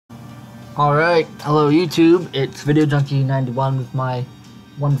Alright, hello YouTube, it's VideoJunkie91 with my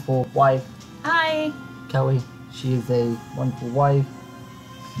wonderful wife. Hi! Kelly. She is a wonderful wife,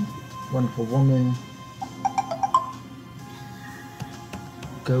 wonderful woman,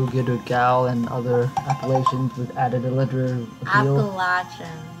 go-getter gal, and other appellations with added alliterative appeal. Appalachian,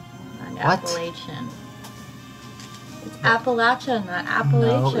 not What? Appalachian. It's Appalachian, not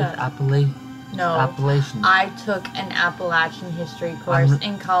Appalachian. No, it's Appalachian. No, Appalachian. I took an Appalachian history course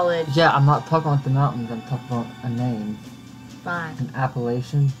in college. Yeah, I'm not talking about the mountains, I'm talking about a name. Fine. An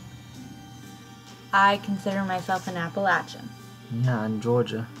Appalachian? I consider myself an Appalachian. Yeah, in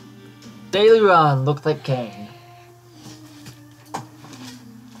Georgia. Daily run, looks like Kane.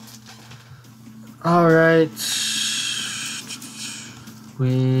 Alright.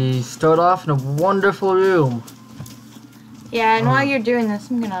 We start off in a wonderful room. Yeah, and while you're doing this,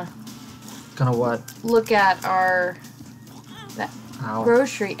 I'm gonna What? look at our Ow.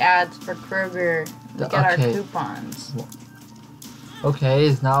 grocery ads for Kroger. Look at our coupons. Okay,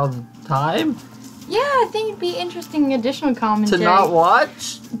 is now the time? Yeah, I think it'd be interesting additional commentary. To not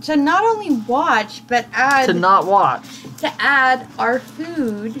watch? To not only watch, but add... To not watch. To add our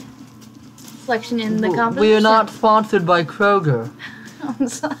food selection in the composition. We are not sponsored by Kroger. I'm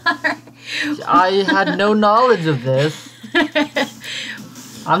sorry. I had no knowledge of this.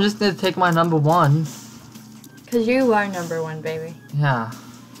 I'm just gonna take my number one. Cause you are number one, baby. Yeah.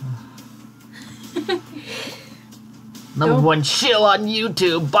 Number one shill on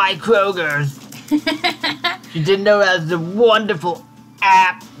YouTube, buy Kroger's. You didn't know that was a wonderful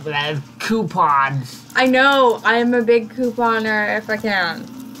app that has coupons. I know, I'm a big couponer if I can.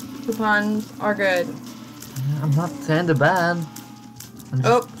 Coupons are good. I'm not saying they're bad. I'm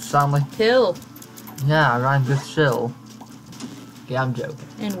just sound like... Pill. Yeah, I rhymed with shill. Yeah, I'm joking.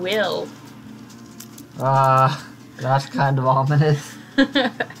 And will. That's kind of ominous.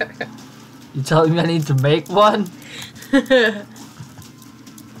 You telling me I need to make one?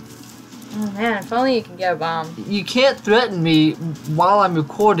 Oh man, if only you could get a bomb. You can't threaten me while I'm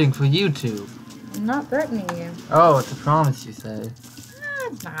recording for YouTube. I'm not threatening you. Oh, it's a promise, you say.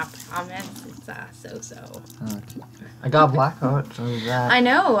 It's not a promise, it's so-so. Okay. I got Blackheart, so is that. I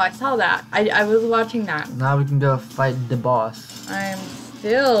know, I saw that. I was watching that. Now we can go fight the boss. I'm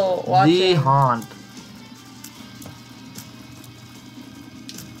still watching. The Haunt.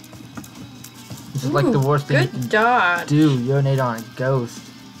 This is like the worst thing you can do. Urinate on a ghost.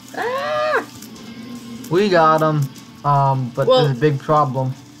 Ah! We got him. But there's a big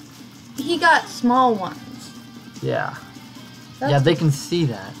problem. He got small ones. Yeah. Yeah, they can see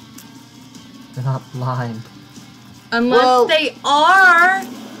that. They're not blind. Unless they are.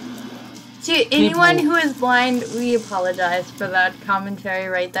 To anyone who is blind, we apologize for that commentary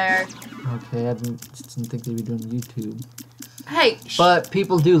right there. Okay, I didn't think they'd be doing YouTube. Hey, but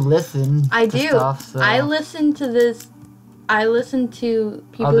people do listen. I do. Stuff, so. I listen to this. I listen to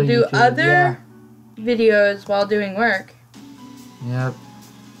people do other videos while doing work. Yep.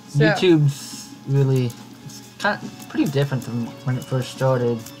 So. YouTube's really pretty different from when it first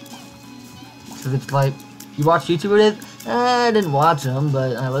started. Cause it's like you watch YouTube videos. I didn't watch them,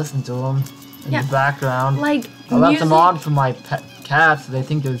 but I listened to them in the background. Like I left them on for my pet cats, so they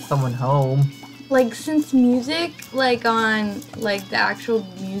think there's someone home. Like since music, like on like the actual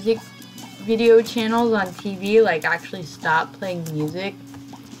music video channels on TV, like actually stop playing music.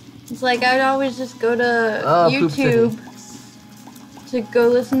 It's like I'd always just go to YouTube to go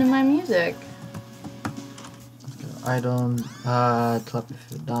listen to my music. Item, telepathy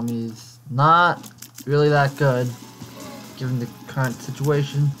for dummies. Not really that good, given the current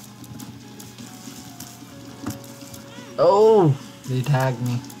situation. Oh, they tagged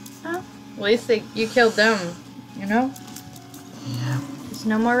me. Oh, at least you killed them, you know? Yeah. There's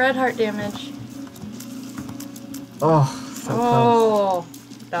no more red heart damage. Oh, so close.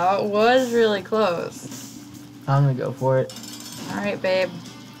 That was really close. I'm gonna go for it. Alright, babe.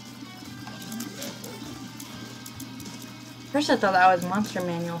 First I thought that was Monster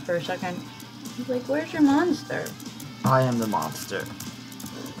Manual for a second. I was like, where's your monster? I am the monster.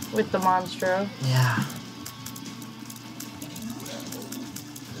 With the Monstro. Yeah.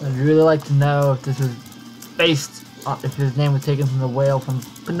 I'd really like to know if this was based on, if his name was taken from the whale from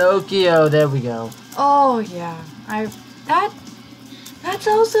Pinocchio. There we go. Oh yeah. That's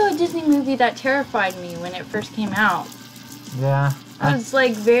also a Disney movie that terrified me when it first came out. Yeah. I was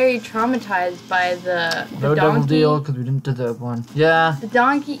like very traumatized by the no donkey. Double deal because we didn't deserve one. Yeah. The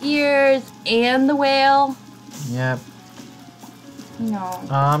donkey ears and the whale. Yep. No.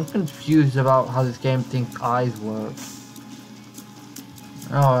 I'm confused about how this game thinks eyes work.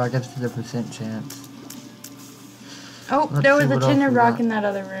 Oh, I guess there's a % chance. Oh, Let's there see was a what else tinder we rock got. in that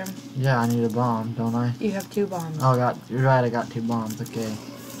other room. Yeah, I need a bomb, don't I? You have 2 bombs. Oh, you're right, I got 2 bombs. Okay.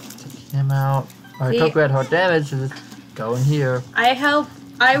 Take him out. Oh, I See? took red heart damage, so just go in here.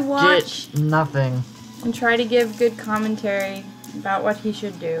 I watch Get nothing. and try to give good commentary about what he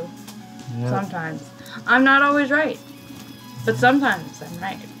should do. Yep. Sometimes. I'm not always right. But sometimes I'm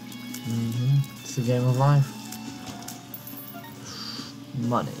right. It's the game of life.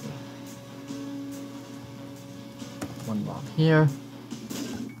 Money. 1 bomb here.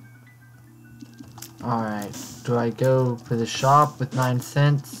 Alright. Do I go for the shop with 9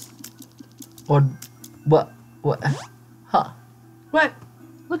 cents? Or what? What? Huh. What?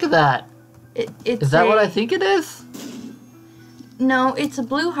 Look at that. It's Is that what I think it is? No, it's a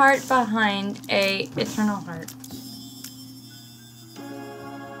blue heart behind a eternal heart.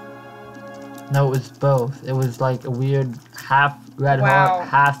 No, it was both. It was like a weird half red heart,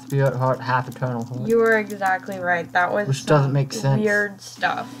 half spirit heart, half eternal heart. You were exactly right. That was Which doesn't make sense. Weird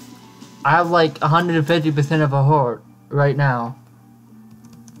stuff. I have like 150% of a heart right now.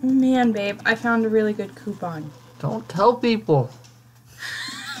 Man, babe, I found a really good coupon. Don't tell people.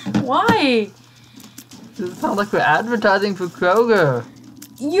 Why? It sounds like we're advertising for Kroger.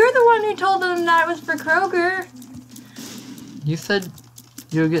 You're the one who told them that was for Kroger. You said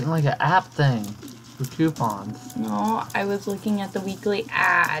you were getting like an app thing for coupons. No, I was looking at the weekly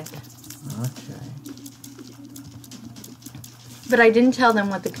ad. Okay. But I didn't tell them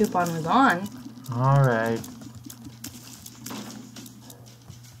what the coupon was on. Alright.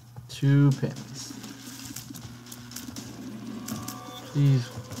 2 pins. Please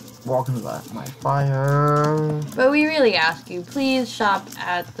walk into my fire. But we really ask you, please shop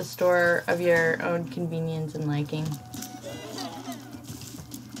at the store of your own convenience and liking.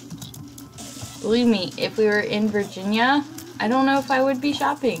 Believe me, if we were in Virginia, I don't know if I would be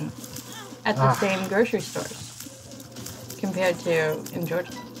shopping at the same grocery stores compared to in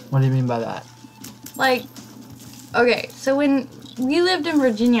Georgia. What do you mean by that? Like, okay, so when we lived in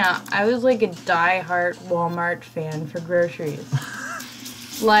Virginia, I was like a die-hard Walmart fan for groceries.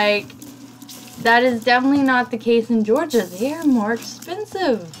 Like, that is definitely not the case in Georgia. They are more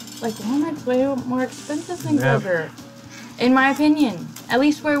expensive. Like, Walmart's way more expensive than Kroger. In my opinion. At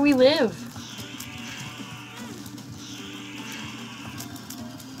least where we live.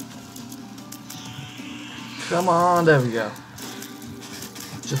 Come on, there we go.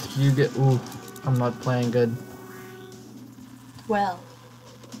 Just you get. Ooh, I'm not playing good. Well,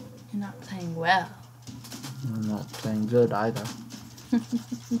 you're not playing well. I'm not playing good either.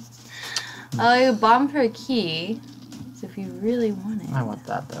 A bomb for a key. So if you really want it. I want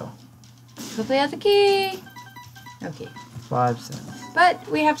that though. Hopefully has a key. Okay. 5 cents. But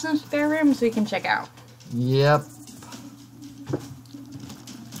we have some spare rooms we can check out. Yep.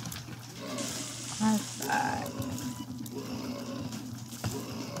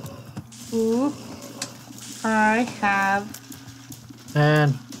 Oop. I have.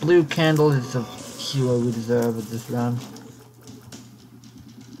 And blue candle is the hero we deserve at this run.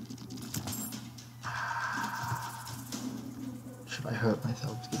 Should I hurt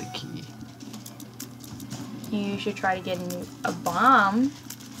myself to get a key? You should try to get a bomb.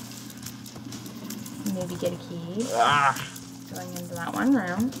 Maybe get a key. Going into that one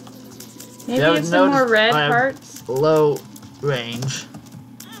room. Maybe get some more red hearts. Low range.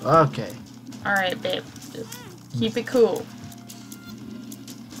 Okay. Alright, babe. Just keep it cool.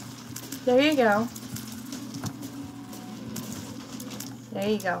 There you go. There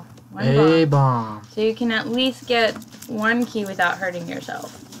you go. One bomb. So you can at least get 1 key without hurting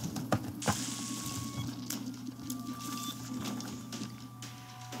yourself.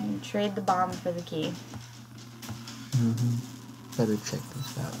 And trade the bomb for the key. Better check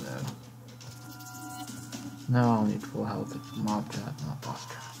this out though. No, I'll need full health if mob trap, not boss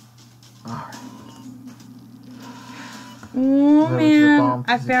trap. Alright. Oh man,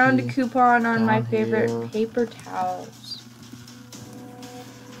 I found a coupon on my favorite paper towels.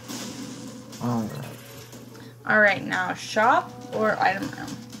 Alright. Alright, now shop or item room?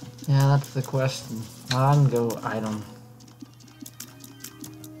 Yeah, that's the question. I can go item.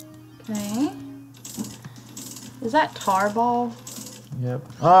 Okay. Is that tarball? Yep.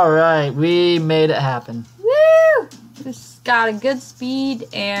 Alright, we made it happen. Woo! Just got a good speed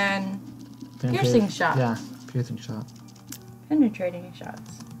and piercing shot. Yeah, piercing shot. Penetrating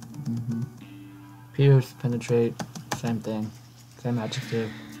shots. Pierce, penetrate, same thing. Same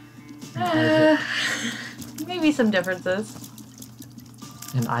adjective. Maybe some differences.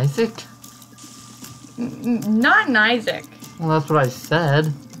 And Isaac? Not in Isaac. Well, that's what I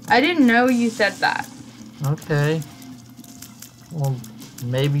said. I didn't know you said that. Okay. Well,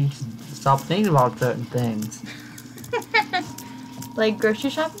 maybe stop thinking about certain things. Like grocery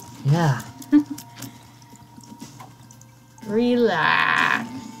shopping? Yeah. Relax.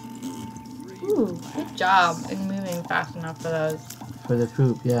 Ooh, good job in moving fast enough for those. For the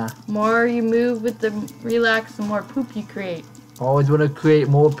poop, yeah. More you move with the relax, the more poop you create. Always want to create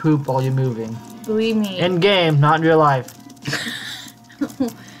more poop while you're moving. Believe me. In game, not in real life.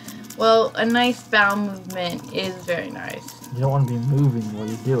 Well, a nice bowel movement is very nice. You don't want to be moving while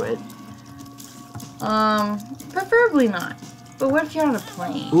you do it. Preferably not. But what if you're on a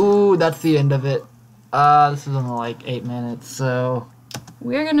plane? Ooh, that's the end of it. This is only like 8 minutes, so...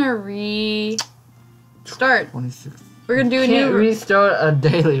 We're gonna restart. 26. We're gonna do a Can't new... restart a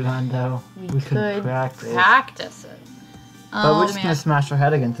daily run, though. We could practice. it. But we're Oh, just man. gonna smash our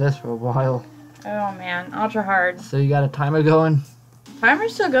head against this for a while. Oh, man. Ultra hard. So you got a timer going?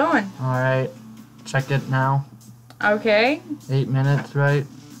 Timer's still going. Alright. Check it now. Okay. 8 minutes, right?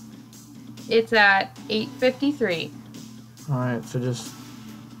 It's at 8:53. Alright, so just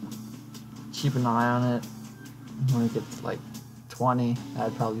keep an eye on it. When it gets like 20,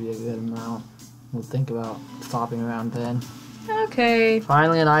 that'd probably be a good amount. We'll think about stopping around then. Okay.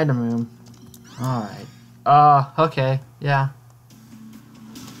 Finally an item room. Alright. Okay. Yeah.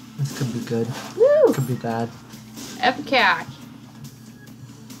 This could be good. Woo! Could be bad. Epicac.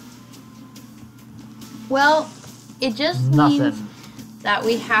 Well, it just Nothing. means that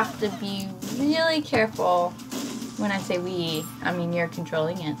we have to be really careful. When I say we, I mean you're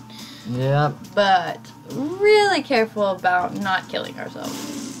controlling it. Yep. But really careful about not killing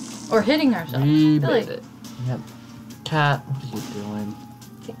ourselves. Or hitting ourselves. We Really. made it. Yep. Cat, what are you doing?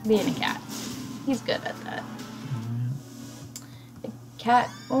 Being a cat. He's good at that. A cat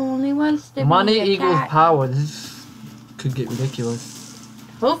only wants to Money be a equals cat. power. This could get ridiculous.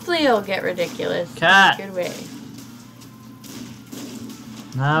 Hopefully it'll get ridiculous. Cat. In a good way.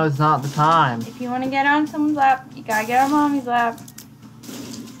 Now is not the time. If you want to get on someone's lap, you gotta get on mommy's lap.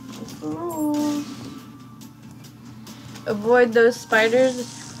 That's the rules. Avoid those spiders.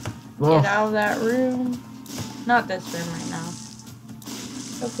 Whoa. Get out of that room. Not this room right now.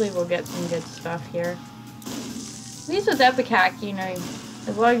 Hopefully we'll get some good stuff here. At least with Epicac, you know,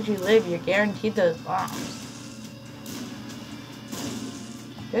 as long as you live, you're guaranteed those bombs.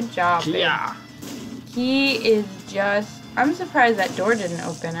 Good job, babe. Yeah. Key is just... I'm surprised that door didn't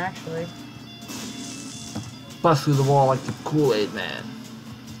open, actually. Bust through the wall like the Kool-Aid Man.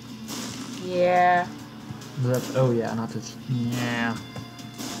 Yeah, Oh yeah, not this. Yeah.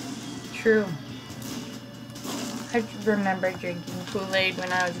 true. I remember drinking Kool-Aid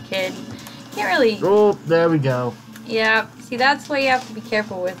when I was a kid. Can't really... Oh, there we go. Yeah, see, that's what you have to be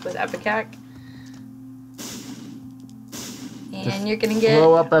careful with Epicac. And Just you're gonna get...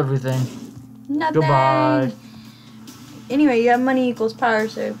 blow up everything. Nothing. Goodbye. Anyway, you have money equals power,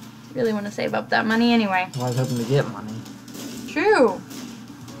 so you really want to save up that money anyway. Well, I was hoping to get money. True.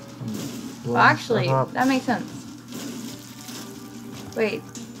 Blow Well, actually, stuff up. that makes sense. Wait,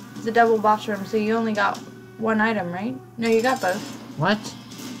 it's a double boss room, so you only got one item, right? No, you got both. What?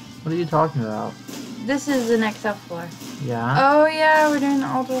 What are you talking about? This is the next up floor. Yeah. Oh yeah, we're doing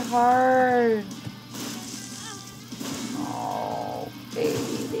ultra hard. Oh,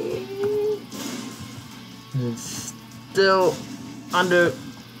 baby. It's still under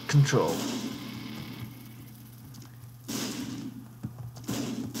control.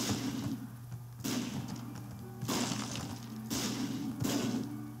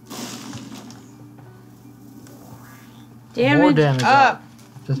 Damage, damage up.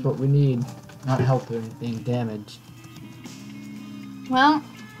 Just what we need. Not health or anything. Damage. Well,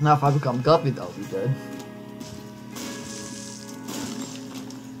 Now if I become Guppy, that'll be good.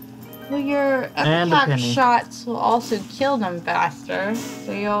 your And a Epicac penny. shots will also kill them faster,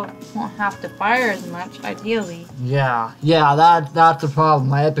 so you won't have to fire as much, ideally. Yeah. Yeah, that's the problem.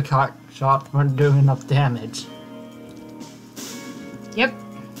 My Epicac shots weren't doing enough damage. Yep.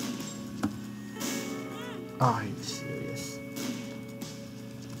 Are you serious?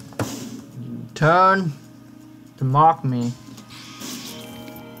 You turn to mock me.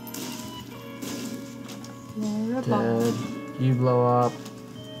 Dead. You blow up.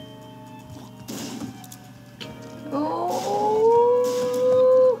 Oh.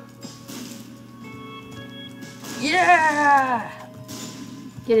 Yeah.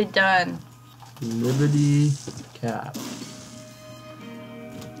 Get it done. Liberty Cap.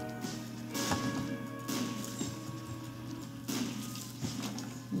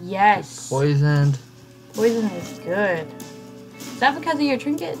 Yes. Poisoned. Poison is good. Is that because of your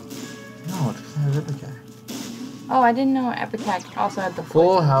trinket? No, it's because I have Epicac. Oh, I didn't know Epicac also had the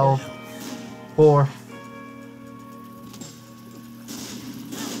Full poison. health. 4.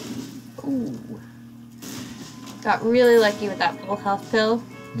 Ooh. Got really lucky with that full health pill.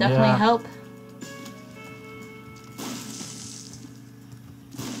 Definitely help.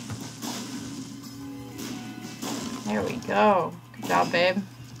 There we go. Good job, babe.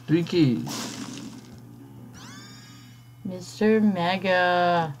 3 keys. Mr.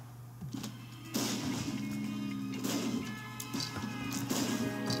 Mega.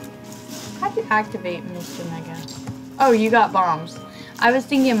 How'd you activate Mr. Mega? Oh, you got bombs. I was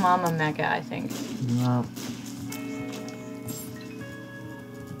thinking Mama Mega, I think. No.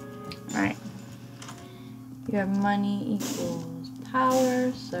 Alright. Your money equals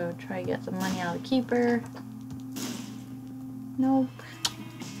power, so try to get some money out of the keeper. Nope.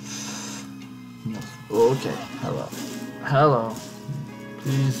 Okay. Hello. Hello.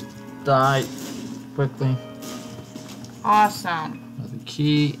 Please die quickly. Awesome. Another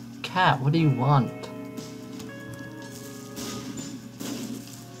key. Cat, what do you want?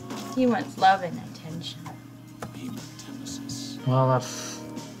 He wants love and attention. Well, that's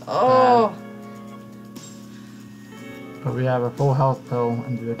Oh. bad. But we have a full health pill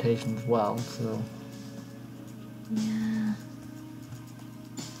and rotation as well, so Yeah.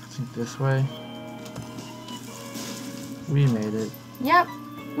 I think this way. We made it. Yep.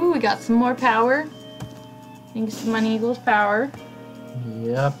 Ooh, we got some more power. Thanks to money equals power.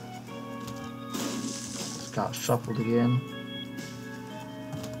 Yep. Just got shuffled again.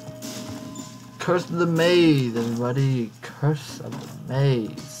 Curse of the Maze, everybody. Curse of the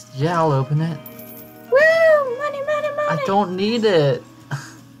Maze. Yeah, I'll open it. Woo! Money, money, money! I don't need it.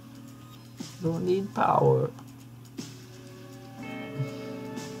 Don't need power.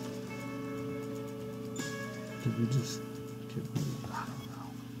 Did we just... I don't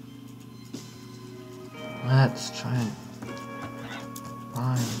know. Let's try and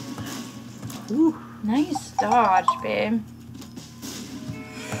find... Woo. Nice dodge, babe.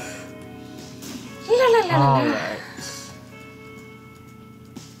 La la la la. Alright.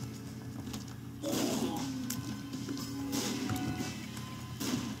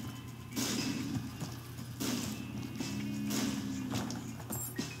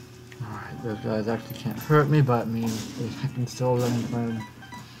 Alright, those guys actually can't hurt me, but I mean, I can still run into an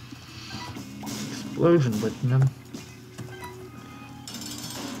explosion with them.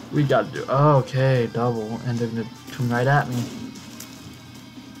 We gotta do. Oh, okay, double, and they're gonna come right at me.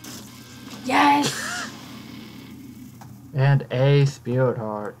 Yes! And a spirit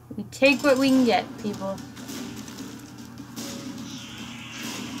heart. We take what we can get, people.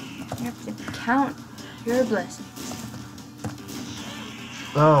 You have to count your blessings.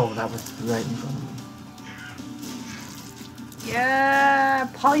 Oh, that was right in front of me. Yeah!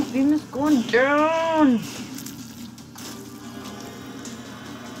 Polybeam is going down!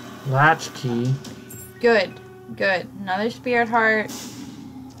 Latch key. Good. Good. Another spirit heart.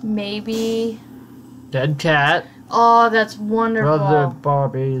 Maybe... Dead cat. Oh, that's wonderful. Brother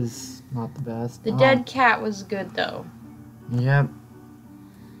Barbie is not the best. The dead cat was good, though. Yep.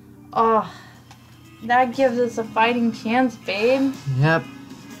 Oh, that gives us a fighting chance, babe. Yep.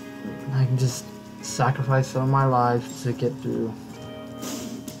 I can just sacrifice some of my life to get through.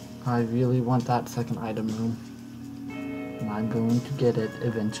 I really want that second item room. And I'm going to get it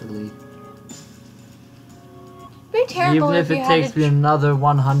eventually. It'd be terrible Even if you it had takes to me another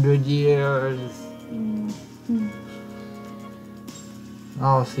 100 years. Mm-hmm.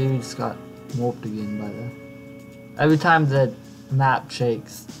 Oh, see, we just got warped again by the... Every time the map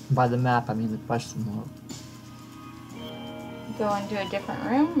shakes, by the map I mean the question mark, Go into a different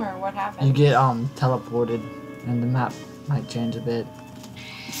room, or what happened? you get teleported, and the map might change a bit.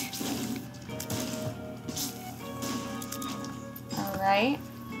 Alright.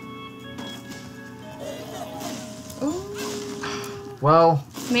 Ooh. Well,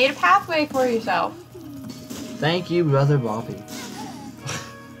 Made a pathway for yourself. thank you, Brother Bobby.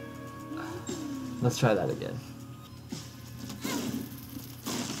 Let's try that again.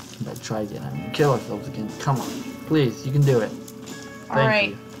 Let's try again. I mean, kill ourselves again. Come on. Please, you can do it. Alright.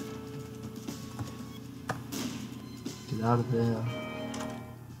 You. Get out of there.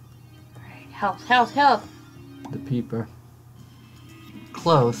 Alright. Health, health, health. The peeper.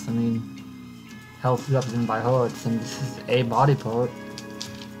 Close. I mean, health is represented by hearts, and this is a body part.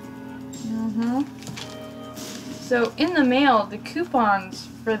 Mm-hmm. So, in the mail, the coupons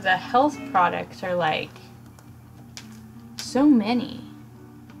for the health products are like... so many.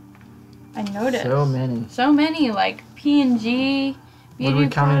 I noticed. So many. So many, like P&G, What are we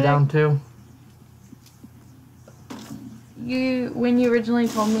counting down to? When you originally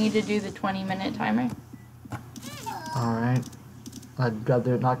told me to do the 20-minute timer. Alright. I'd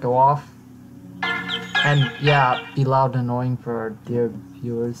rather it not go off. And yeah, be loud and annoying for our dear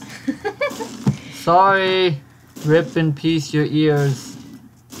viewers. Sorry! Rip in peace your ears.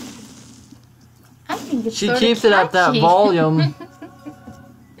 I think it's She sorta keeps it at that catchy. volume.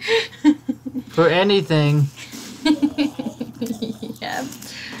 For anything. Yep.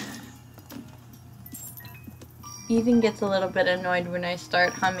 Ethan gets a little bit annoyed when I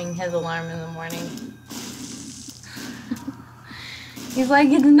start humming his alarm in the morning. He's like,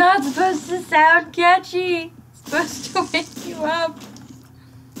 it's not supposed to sound catchy. It's supposed to wake you up.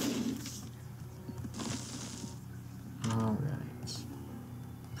 Alright.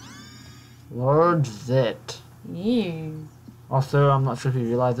 Lord Zit. Ew. Also, I'm not sure if you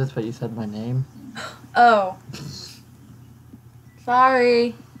realize this, but you said my name. Oh.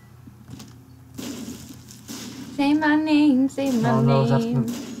 Sorry. Say my name, say my Oh no, that's name.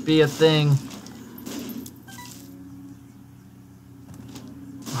 gonna be a thing.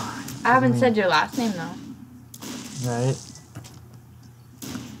 I haven't said your last name though. Right.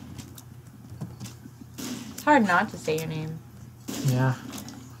 It's hard not to say your name. Yeah.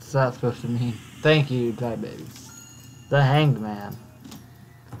 What's that supposed to mean? Thank you, Dry Baby. The Hanged Man.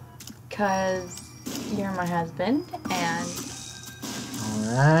 'Cause you're my husband and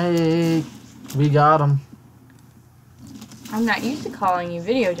Alright. We got him. I'm not used to calling you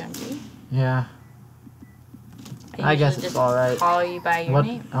Video Junkie. Yeah. I guess usually it's just alright. call you by your What?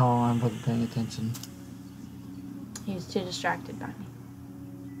 name. Oh, I wasn't paying attention. He was too distracted by me.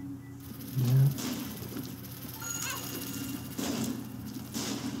 Yeah.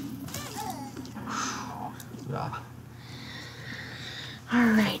 Yeah.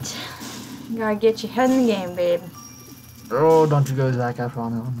 Alright. Gotta get your head in the game, babe. Oh, don't you go Zac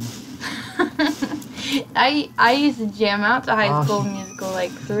Efron on me. I used to jam out to High Oh, School she- Musical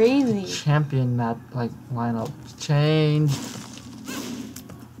like crazy. Champion that like lineup changed.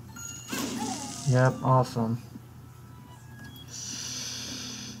 Yep, awesome.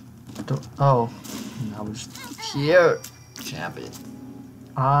 Oh, I was here. Champion.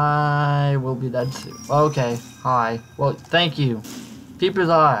 I will be dead soon. Okay, hi. Well, thank you. Peeper's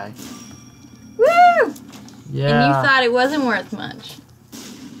Eye. Woo! Yeah. And you thought it wasn't worth much.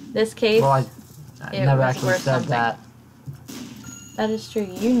 This case, Well, I it never was actually worth said something. that. that is true.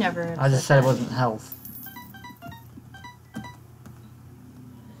 You never. I just said it that. wasn't health.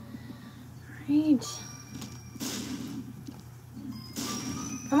 Right.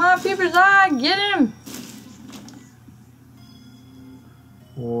 Come on, Peeper's Eye, get him!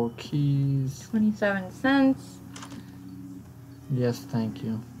 4 keys. 27 cents. Yes, thank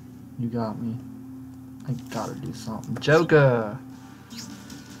you. You got me. I gotta do something. Joker!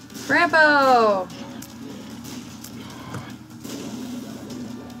 Grandpa!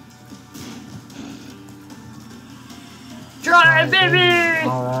 Drive, baby!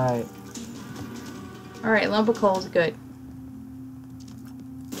 Alright. Alright, lump of coal's good.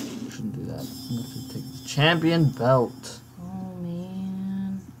 Shouldn't do that. I'm gonna have to take the champion belt. Oh,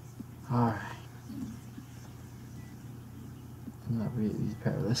 man. Alright. I'm not read these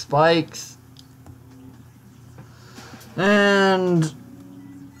perilous spikes. And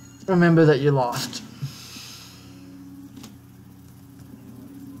remember that you lost.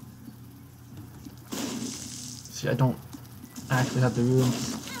 See, I don't actually have the room.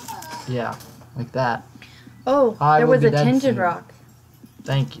 Yeah, like that. Oh, I there will was be a dead tinted soon. rock.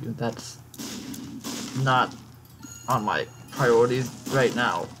 Thank you. That's not on my priorities right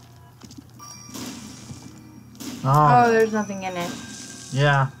now. Oh, there's nothing in it.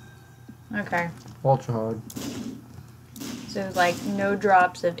 Yeah, Okay. ultra hard. So there's like no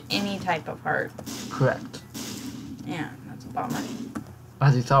drops of any type of heart. Correct. Yeah, that's a bummer.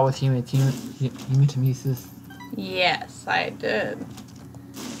 As you saw with hematemesis. Yes, I did.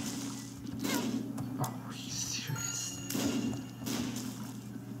 Oh, are you serious?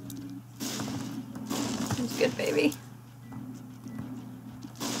 It's good, baby.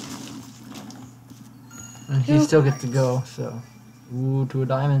 And he still gets to go, so. Ooh, 2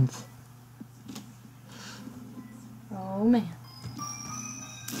 diamonds. Oh, man.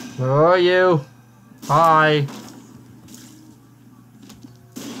 Where are you? Hi.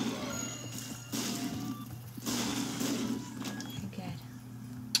 Okay,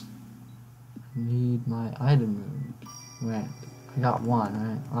 good. Need my item room. Right. I got 1,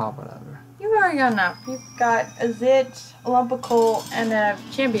 right? Oh, whatever. You've already got enough. You've got a zit, a lump of coal, and a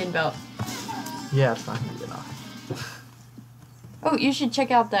champion belt. Yeah, it's not gonna be enough. Oh, you should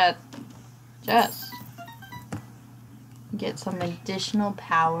check out that chest. Get some additional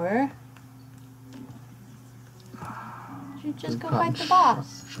power. You should just go fight the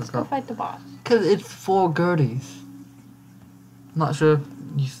boss. Just go fight the boss. Because it's 4 Gerties. I'm not sure if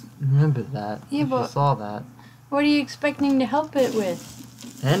you remember that. Yeah, if you but- saw that. What are you expecting to help it with?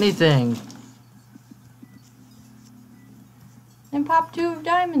 Anything. And pop 2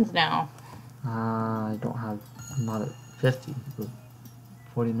 diamonds now. I don't have. I'm not at 50. But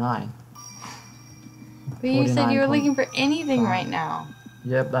 49. But you said you were 49.5. looking for anything right now.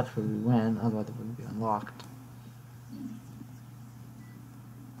 Yep, that's where we went. Otherwise, it wouldn't be unlocked.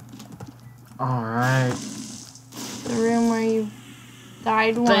 Alright. The room where you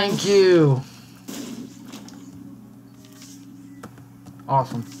died once. Thank you!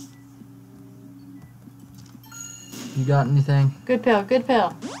 Awesome. You got anything? Good pill, good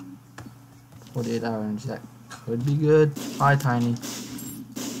pill. 48 hour energy. That could be good. Hi, Tiny.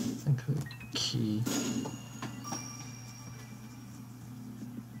 Think of a key.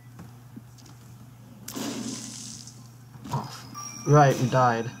 Off. Right, we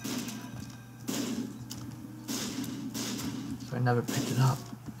died. So I never picked it up.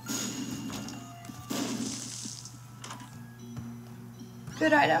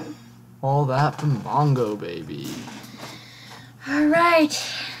 Good item. All that from Bongo, baby. Alright.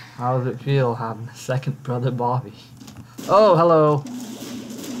 How does it feel having a second brother Bobby? Oh, hello.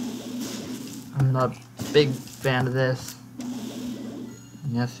 I'm not a big fan of this.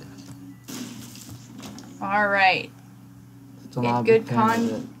 Yes, yes. Alright. Still Get not a good big fan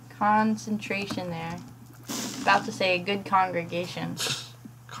of it. concentration there. About to say a good congregation.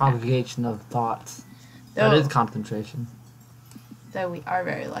 Congregation of thoughts. Though, That is concentration. though we are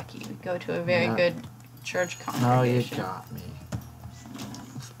very lucky. We go to a very Yeah. good church No, congregation. you got me.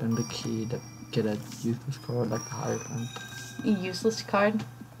 Spend the key to get a useless card like the higher one. A useless card?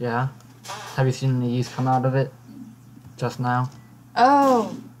 Yeah? Have you seen any use come out of it? Just now?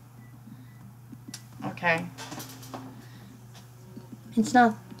 Oh! Okay. It's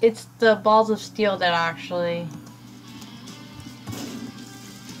not... It's the balls of steel that actually...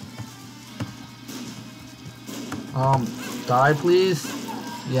 Die please?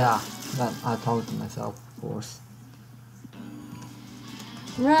 Yeah, that I told it to myself, of course.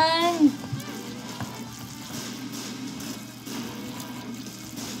 Run!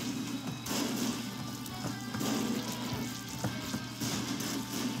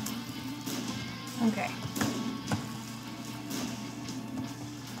 Okay.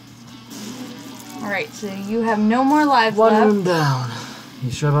 Alright, so you have no more lives One left. room down.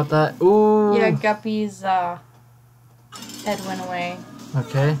 You sure about that? Ooh. Yeah, Guppy's head went away.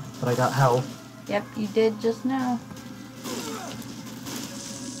 Okay, but I got health. Yep, you did just now.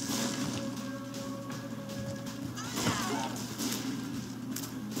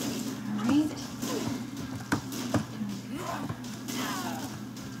 Alright.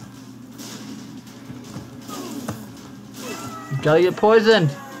 You gotta get poisoned.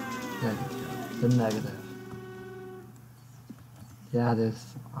 Yeah, the negative. Yeah, there's.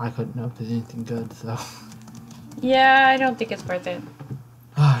 I couldn't know if there's anything good, so. Yeah, I don't think it's worth it.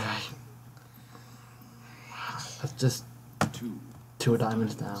 Alright. That's just two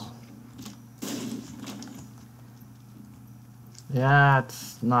diamonds now. Yeah,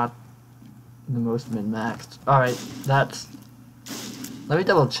 it's not the most min-maxed. Alright, that's... Let me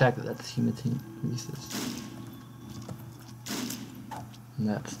double check that that's humanity increases. And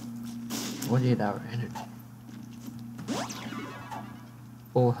that's 48 hour energy.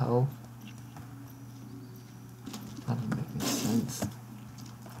 Full health. That doesn't make any sense.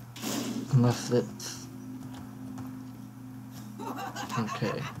 Unless it's...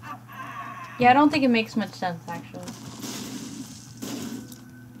 Okay. Yeah, I don't think it makes much sense, actually.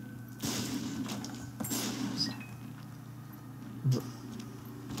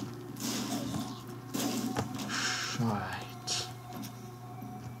 Alright.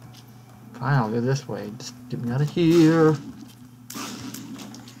 Fine, I'll go this way. Just get me out of here.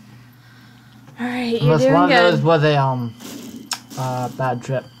 Alright, you're Unless doing one of good. those was a bad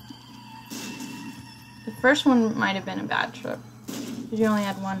trip. The first one might have been a bad trip. Because you only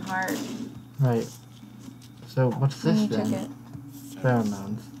had one heart. Right. So what's this And you then? took it.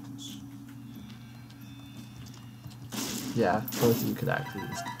 Pheromones. Yeah, both of you could actually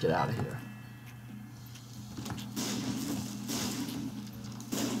just get out of here.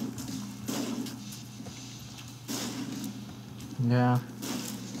 Yeah.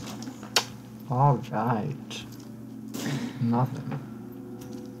 Alright. Nothing.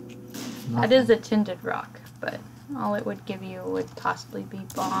 That is a tinted rock, but all it would give you would possibly be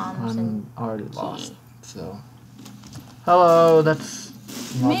bombs and I'm already key. lost, so. Hello, that's...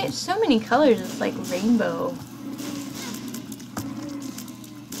 So many colors, it's like rainbow.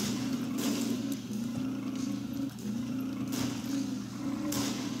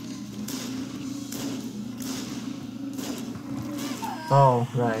 Oh,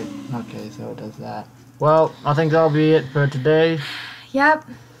 right. Okay, so it does that. Well, I think that'll be it for today. Yep.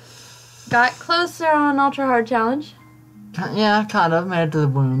 Got closer on Ultra Hard Challenge. Yeah, kind of. Made it to the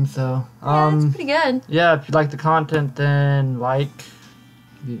womb, so. Yeah, it's pretty good. Yeah, if you like the content, then like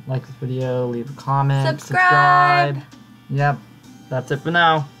this video, leave a comment, Subscribe. Yep, that's it for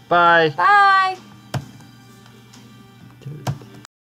now. Bye. Bye.